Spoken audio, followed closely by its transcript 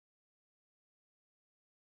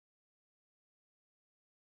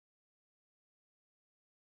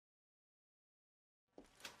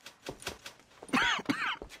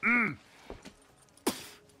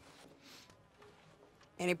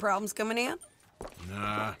Any problems coming in?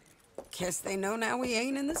 Nah. Guess they know now we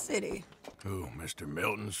ain't in the city. Who, Mr.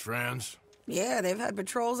 Milton's friends? Yeah, they've had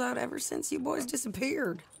patrols out ever since you boys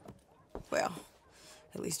disappeared. Well,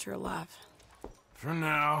 at least you're alive. For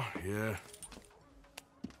now, yeah.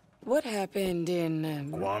 What happened in,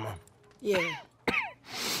 Guama? Yeah.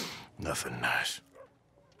 Nothing nice.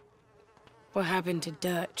 What happened to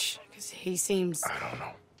Dutch? Because he seems... I don't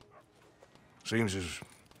know. Seems as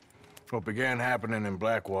what began happening in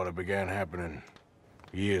Blackwater began happening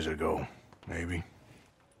years ago, maybe.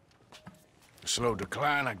 A slow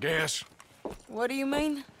decline, I guess. What do you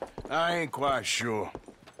mean? I ain't quite sure.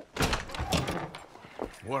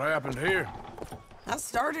 What happened here? I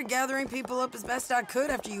started gathering people up as best I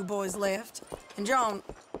could after you boys left. And John,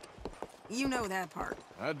 you know that part.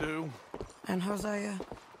 I do. And Hosea?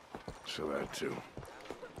 So that too.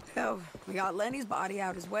 Hell, we got Lenny's body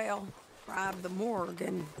out as well. Robbed the morgue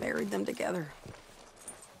and buried them together.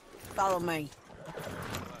 Follow me.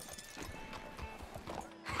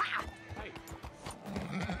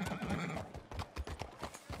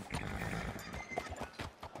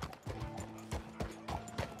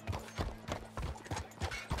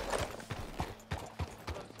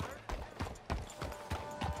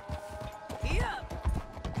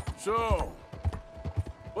 So,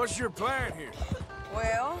 what's your plan here?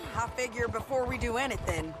 Well, I figure before we do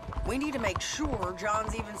anything, we need to make sure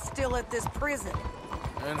John's even still at this prison.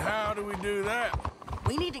 And how do we do that?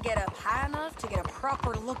 We need to get up high enough to get a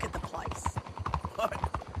proper look at the place. What?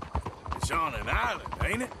 It's on an island,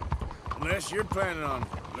 ain't it? Unless you're planning on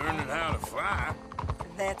learning how to fly.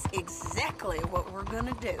 That's exactly what we're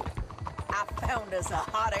gonna do. I found us a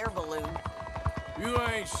hot air balloon. You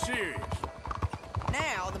ain't serious.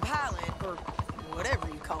 Now, the pilot, or whatever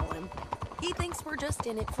you call him, he thinks we're just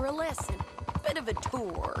in it for a lesson. Bit of a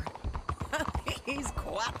tour. He's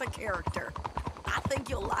quite the character. I think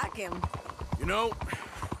you'll like him. You know,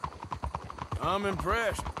 I'm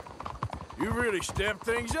impressed. You really stepped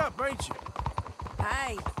things up, ain't you?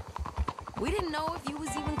 Hey, we didn't know if you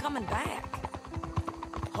was even coming back.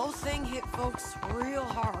 Whole thing hit folks real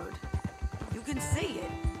hard. You can see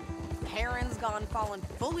it. Perrin's gone falling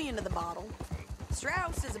fully into the bottle.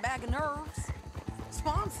 Strauss is a bag of nerves.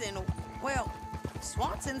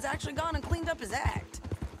 Swanson's actually gone and cleaned up his act.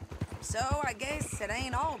 So I guess it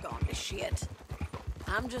ain't all gone to shit.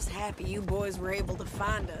 I'm just happy you boys were able to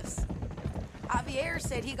find us. Javier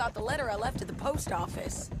said he got the letter I left at the post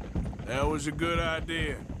office. That was a good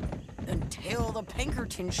idea. Until the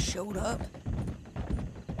Pinkertons showed up.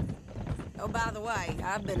 Oh, by the way,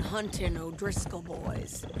 I've been hunting O'Driscoll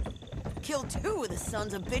boys. Killed 2 of the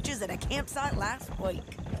sons of bitches at a campsite last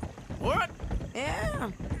week. What?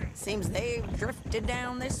 Yeah. Seems they've drifted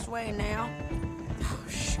down this way now. Oh,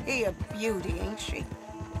 she a beauty, ain't she?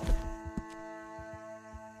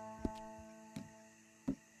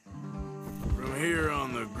 From here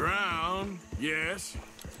on the ground, yes.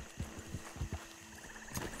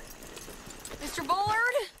 Mr.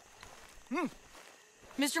 Bullard?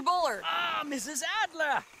 Mr. Bullard. Ah, Mrs.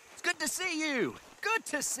 Adler! It's good to see you. Good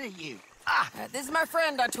to see you. This is my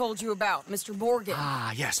friend I told you about, Mr. Morgan.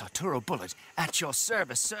 Ah, yes, Arturo Bullard. At your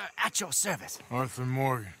service, sir. At your service. Arthur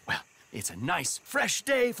Morgan. Well, it's a nice, fresh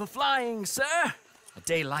day for flying, sir. A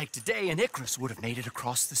day like today, an Icarus would have made it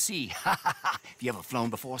across the sea. Have you ever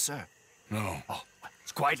flown before, sir? No. Oh, well,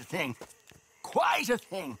 it's quite a thing. Quite a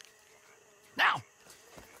thing. Now,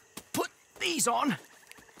 put these on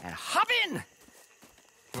and hop in.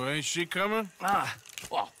 Well, ain't she coming?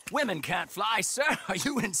 Well, women can't fly, sir. Are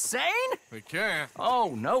you insane? They can't.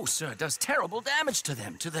 Oh, no, sir. It does terrible damage to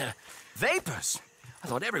them, to their vapors. I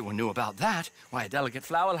thought everyone knew about that. Why, a delicate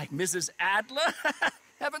flower like Mrs. Adler?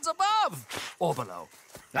 Heavens above. Or below.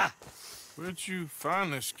 Where'd you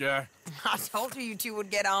find this guy? I told you two would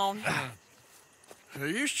get on. Are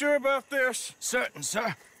you sure about this? Certain,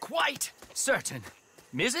 sir. Quite certain.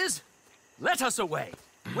 Mrs., let us away.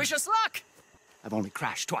 Wish us luck. I've only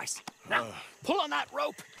crashed twice. Now, pull on that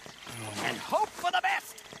rope and hope for the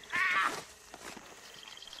best.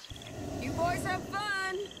 You boys have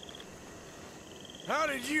fun. How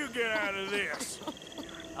did you get out of this?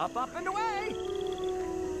 Up, and away.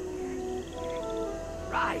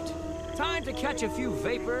 Right. Time to catch a few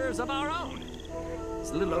vapors of our own. It's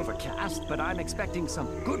a little overcast, but I'm expecting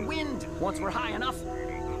some good wind once we're high enough.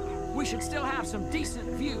 We should still have some decent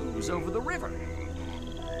views over the river.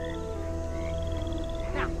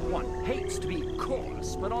 Now, one hates to be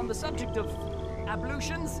coarse, but on the subject of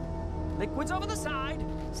ablutions, liquids over the side,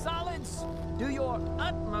 solids, do your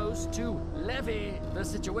utmost to levy the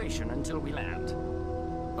situation until we land.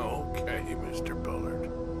 Okay, Mr.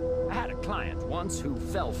 Bullard. I had a client once who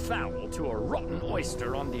fell foul to a rotten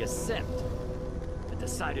oyster on the ascent. A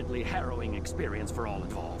decidedly harrowing experience for all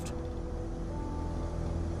involved.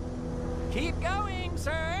 Keep going,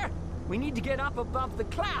 sir! We need to get up above the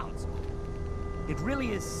clouds. It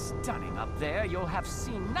really is stunning up there. You'll have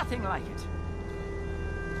seen nothing like it.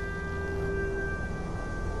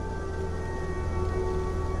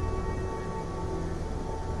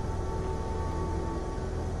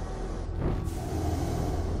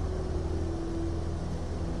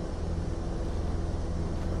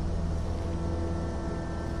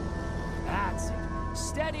 That's it.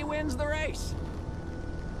 Steady wins the race.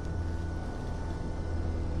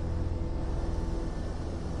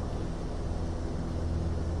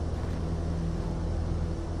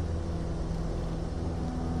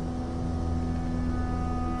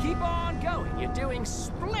 Keep on going. You're doing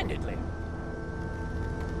splendidly.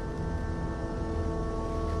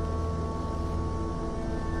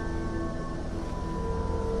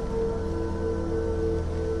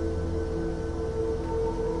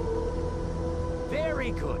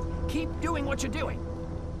 Very good. Keep doing what you're doing.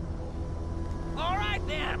 All right,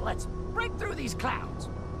 then. Let's break through these clouds.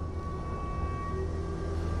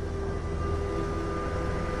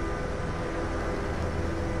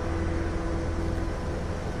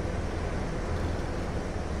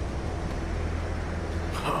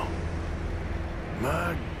 Oh,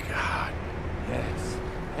 my God. Yes,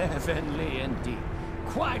 heavenly indeed.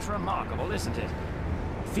 Quite remarkable, isn't it?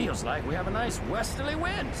 Feels like we have a nice westerly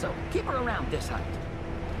wind, so keep her around this height.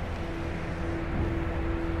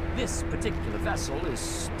 This particular vessel is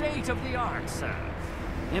state-of-the-art, sir.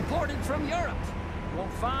 Imported from Europe.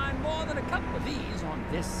 Won't find more than a couple of these on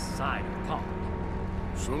this side of the pond.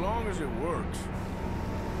 So long as it works.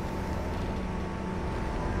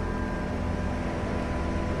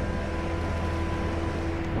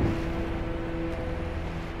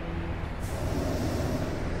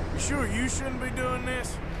 You sure you shouldn't be doing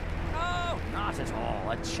this? Oh, not at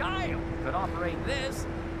all. A child could operate this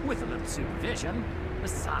with a little supervision.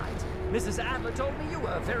 Besides, Mrs. Adler told me you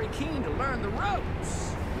were very keen to learn the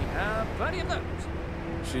ropes. We have plenty of those.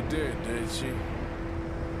 She did she?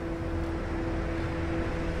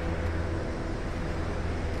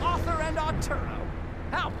 Arthur and Arturo.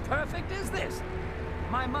 How perfect is this?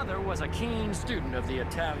 My mother was a keen student of the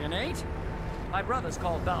Italianate. My brother's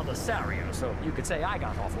called Baldessario, so you could say I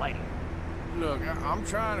got off lightly. Look, I'm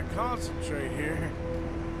trying to concentrate here.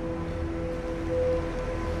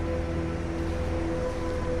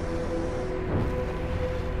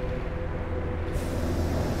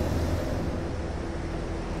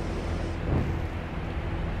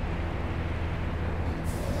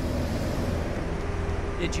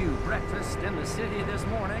 Did you breakfast in the city this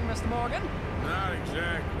morning, Mr. Morgan? Not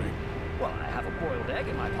exactly. Well, I have a boiled egg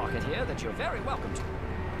in my pocket here that you're very welcome to.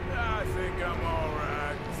 I think I'm all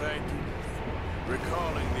right, thank you.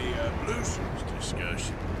 Recalling the ablutions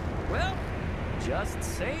discussion. Well, just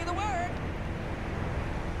say the word.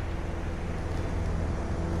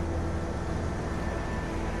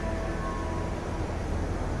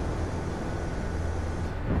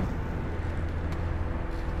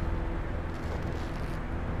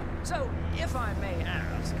 So, if I may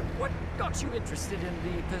ask, what got you interested in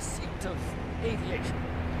the pursuit of aviation?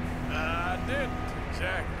 I didn't,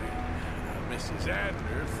 exactly. Mrs.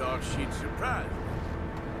 Adler thought she'd surprise me.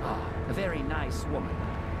 Ah, a very nice woman.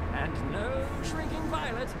 And no shrinking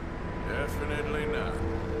violet. Definitely not.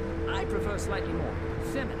 I prefer slightly more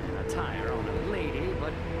feminine attire on a lady,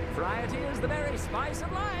 but variety is the very spice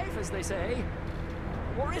of life, as they say.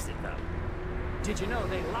 Or is it, though? Did you know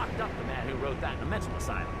they locked up the man who wrote that in a mental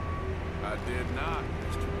asylum? I did not,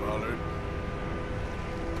 Mr. Bullard.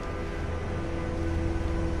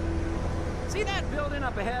 See that building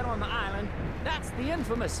up ahead on the island? That's the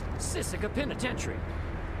infamous Sisika Penitentiary.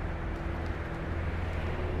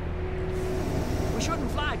 We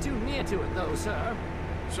shouldn't fly too near to it, though, sir.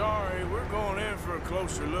 Sorry, we're going in for a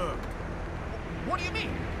closer look. What do you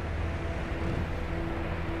mean?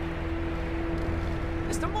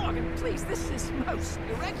 Mr. Morgan, please, this is most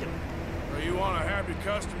irregular. Well, you want a happy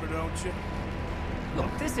customer, don't you?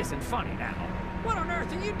 Look, this isn't funny now. What on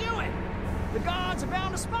earth are you doing? The guards are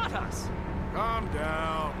bound to spot us. Calm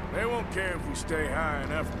down. They won't care if we stay high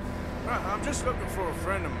enough. I'm just looking for a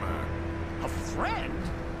friend of mine. A friend?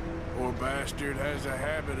 Poor bastard has a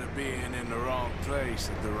habit of being in the wrong place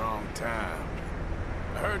at the wrong time.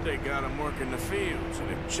 I heard they got him working the fields in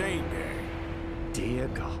a chain gang. Dear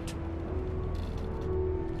God.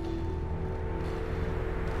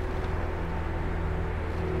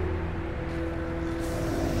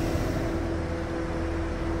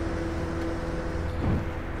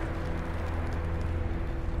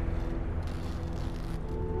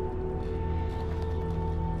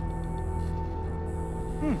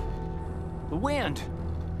 The wind.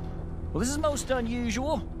 Well, this is most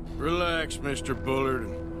unusual. Relax, Mr. Bullard.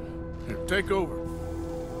 Here, take over.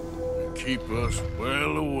 And keep us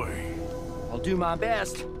well away. I'll do my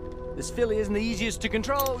best. This filly isn't the easiest to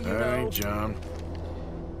control, you know. Hey, John.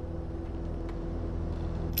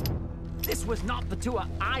 This was not the tour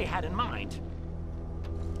I had in mind.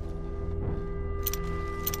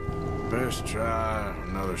 Best try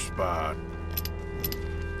another spot.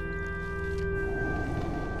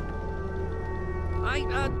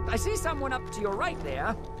 I see someone up to your right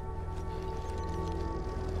there.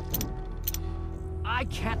 I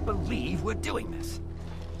can't believe we're doing this.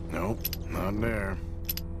 Nope, not there.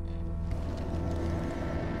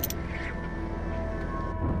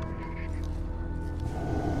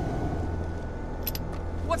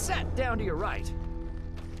 What's that down to your right?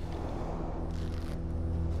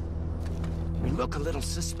 We look a little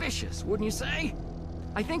suspicious, wouldn't you say?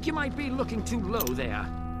 I think you might be looking too low there.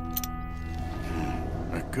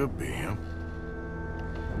 That could be him.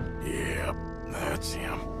 Yep, that's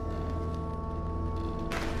him.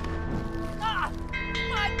 Ah!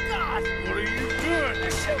 My God! What are you doing?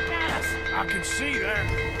 They're shooting at us! I can see that.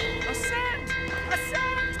 Ascend!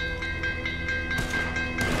 Ascend!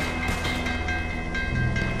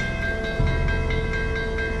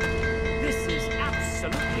 This is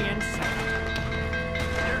absolutely insane.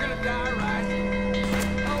 You're gonna die, right?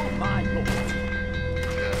 Oh my Lord.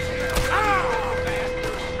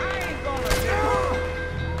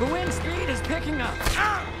 The wind speed is picking up.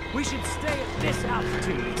 We should stay at this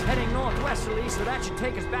altitude, heading northwesterly, so that should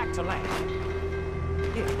take us back to land.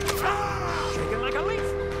 Here. Shaking like a leaf.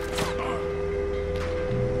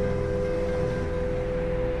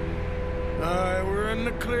 Alright, we're in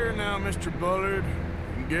the clear now, Mr. Bullard.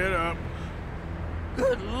 You can get up.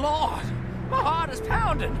 Good Lord! My heart is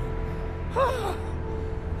pounding.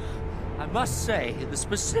 I must say, the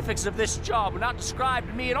specifics of this job were not described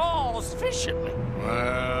to me at all sufficiently.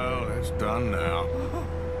 Well, it's done now.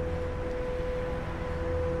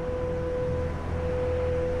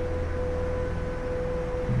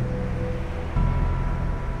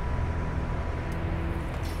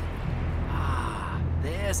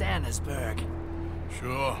 There's Annesburg.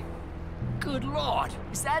 Sure. Good Lord,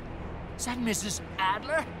 is that Mrs.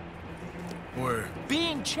 Adler? Where?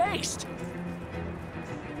 Being chased.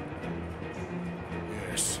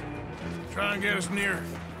 Yes. Try and get us near.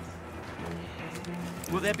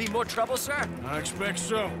 Will there be more trouble, sir? I expect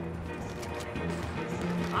so.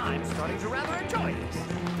 I'm starting to rather enjoy this.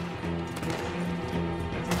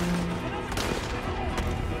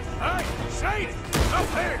 Hey, Shady! Up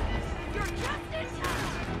there! You're just in time.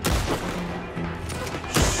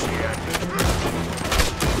 Shit!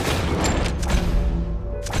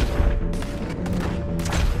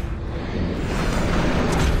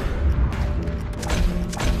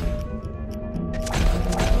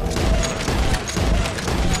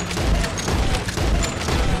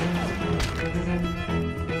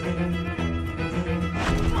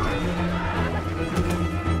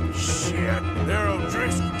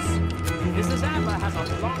 Mrs. Adler has a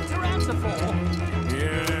lot to answer for.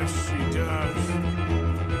 Yes, she does.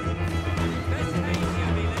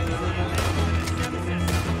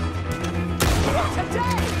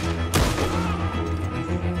 Today!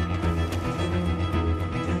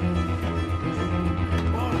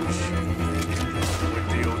 Oh, shit. With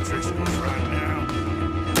the old Driscolls right now.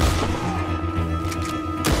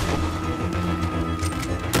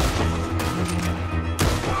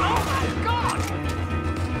 Oh my God!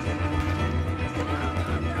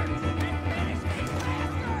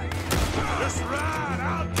 Just ride,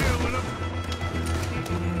 I'll deal with them.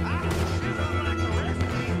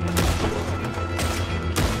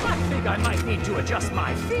 I think I might need to adjust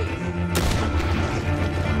my feet.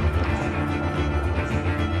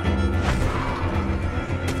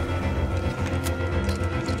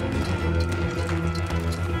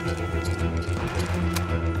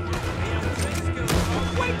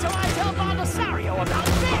 Wait till I tell Baldessario about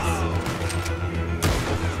this!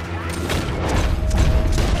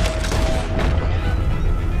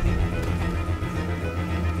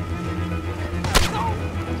 No!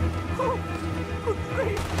 Oh, good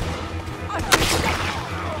grief! I'm...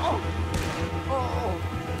 Oh.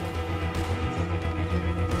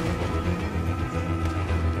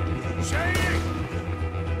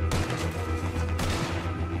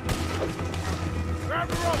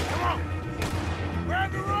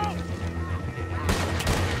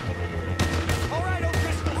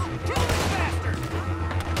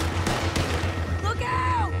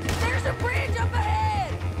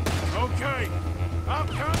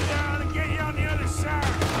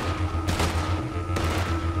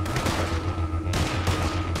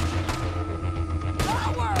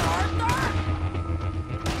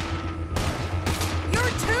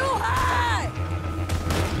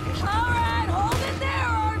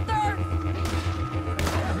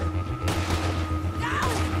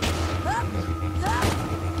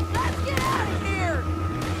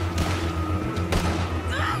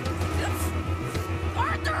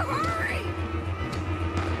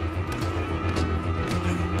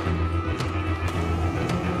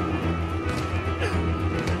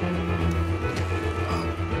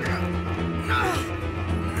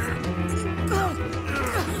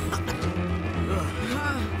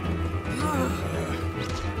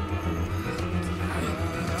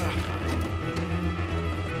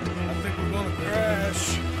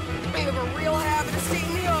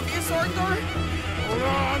 Arthur? Hold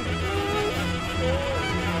on.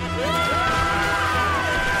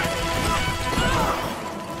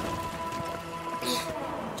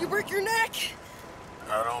 Did you break your neck?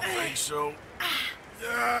 I don't think so.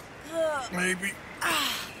 Maybe.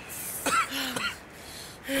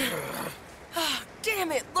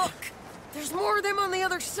 Damn it, look! There's more of them on the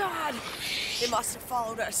other side. They must have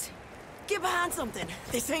followed us. Get behind something.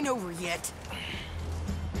 This ain't over yet.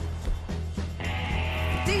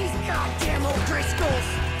 These goddamn O'Driscolls!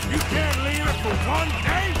 You can't leave it for one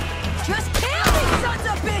day? Just kill these sons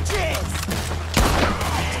of bitches!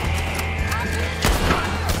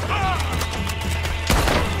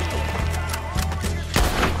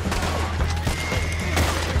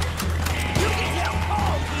 You can tell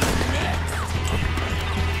Paul he's next.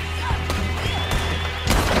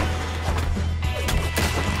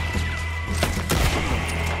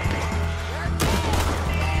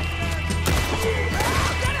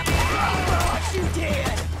 Gonna pay for what you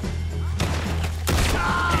did!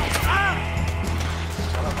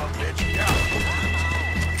 Son of a bitch, yeah.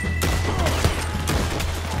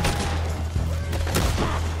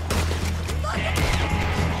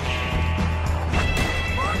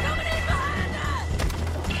 More coming in behind us!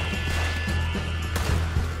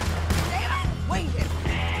 Damn it! Wait it!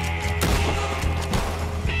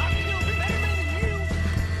 I killed better men than you!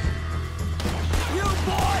 You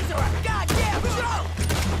boys are a goddamn joke!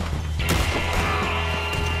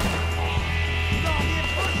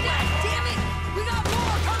 God damn it! We got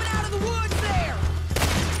more coming out of the woods there!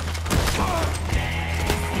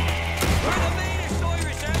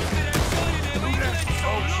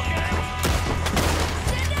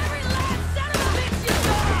 Send every last son of a bitch you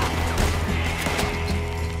got!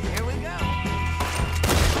 Here we go.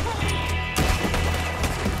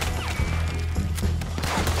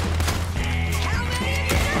 How many of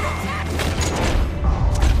you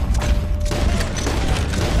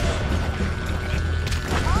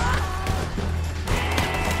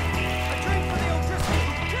A drink for the O'Driscoll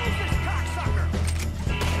who kills this cocksucker!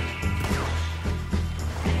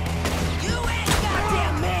 You ain't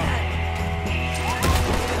goddamn man!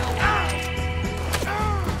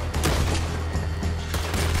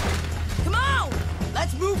 Come on!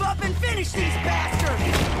 Let's move up and finish these bastards!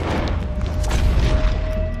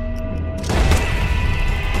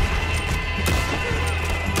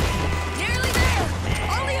 Nearly there!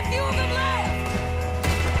 Only a few of them left!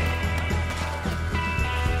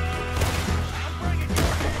 I'm bringing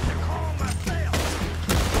your head to calm myself!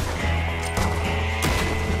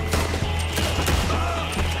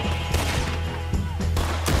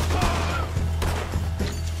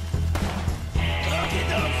 Look at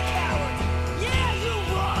those cowards! Yeah, you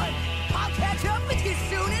run! I'll catch up with you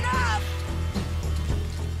soon enough!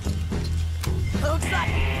 Looks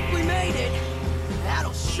like we made it.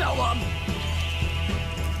 That'll show them.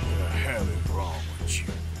 What the hell is wrong with you?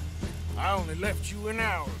 I only left you an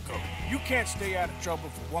hour ago. You can't stay out of trouble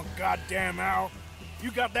for one goddamn hour.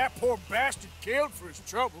 You got that poor bastard killed for his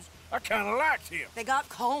troubles. I kinda liked him. They got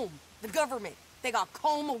Combe, the government. They got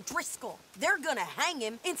Combe O'Driscoll. They're gonna hang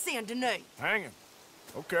him in Saint Denis. Hang him.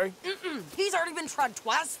 Okay. He's already been tried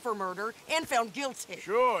twice for murder and found guilty.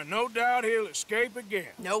 Sure, no doubt he'll escape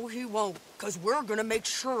again. No, he won't, because we're gonna make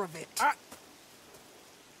sure of it.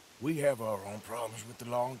 We have our own problems with the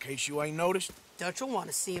law, in case you ain't noticed. Dutch will want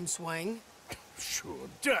to see him swing. Sure,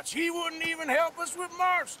 Dutch, he wouldn't even help us with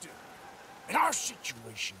Marston. And our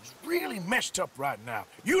situation is really messed up right now.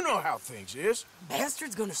 You know how things is.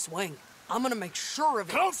 Bastard's gonna swing. I'm gonna make sure of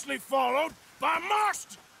it. Closely followed by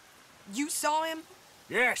Marston. You saw him?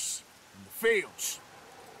 Yes, in the fields.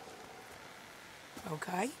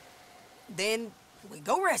 Okay. Then we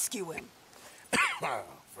go rescue him.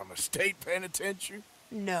 From a state penitentiary?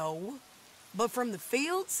 No. But from the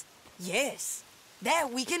fields? Yes.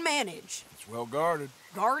 That we can manage. It's well guarded.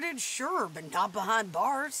 Guarded, sure, but not behind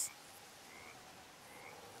bars.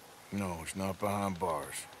 No, it's not behind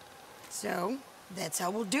bars. So, that's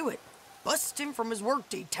how we'll do it. Bust him from his work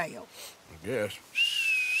detail. I guess.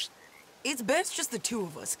 It's best just the two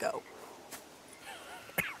of us go.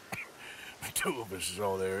 The two of us is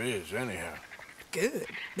all there is, anyhow. Good,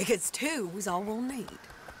 because two is all we'll need.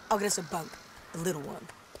 I'll get us a boat, the little one,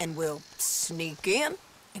 and we'll sneak in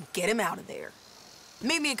and get him out of there.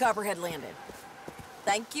 Meet me at Copperhead Landing.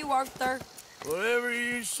 Thank you, Arthur. Whatever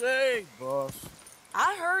you say, boss.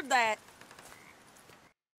 I heard that.